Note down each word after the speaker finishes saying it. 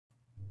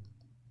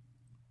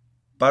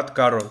Pat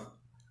Carroll.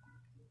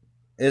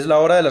 Es la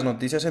hora de las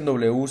noticias en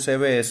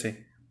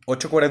WCBS.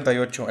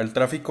 8:48. El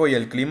tráfico y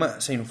el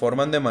clima se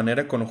informan de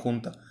manera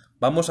conjunta.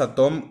 Vamos a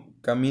Tom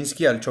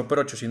Kaminsky al Chopper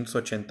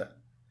 880.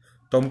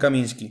 Tom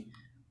Kaminsky.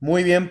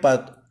 Muy bien,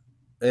 Pat.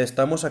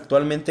 Estamos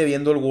actualmente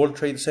viendo el World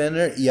Trade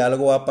Center y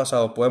algo ha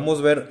pasado.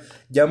 Podemos ver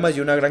llamas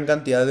y una gran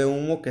cantidad de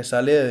humo que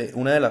sale de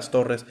una de las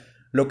torres.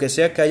 Lo que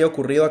sea que haya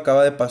ocurrido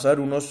acaba de pasar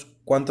unos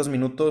cuantos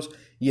minutos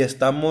y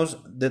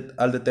estamos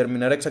al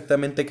determinar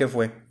exactamente qué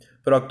fue.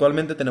 Pero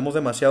actualmente tenemos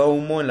demasiado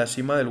humo en la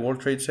cima del World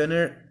Trade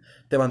Center.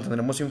 Te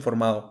mantendremos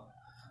informado.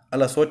 A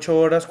las 8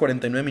 horas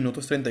 49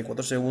 minutos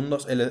 34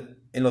 segundos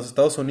en los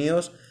Estados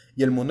Unidos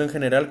y el mundo en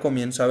general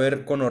comienza a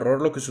ver con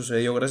horror lo que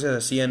sucedió gracias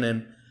a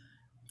CNN,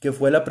 que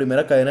fue la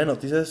primera cadena de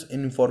noticias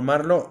en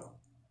informarlo,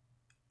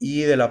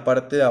 y de la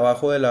parte de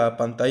abajo de la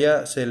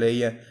pantalla se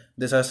leía: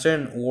 desastre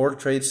en World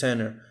Trade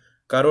Center.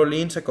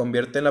 Caroline se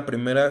convierte en la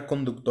primera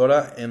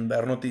conductora en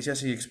dar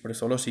noticias y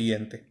expresó lo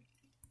siguiente: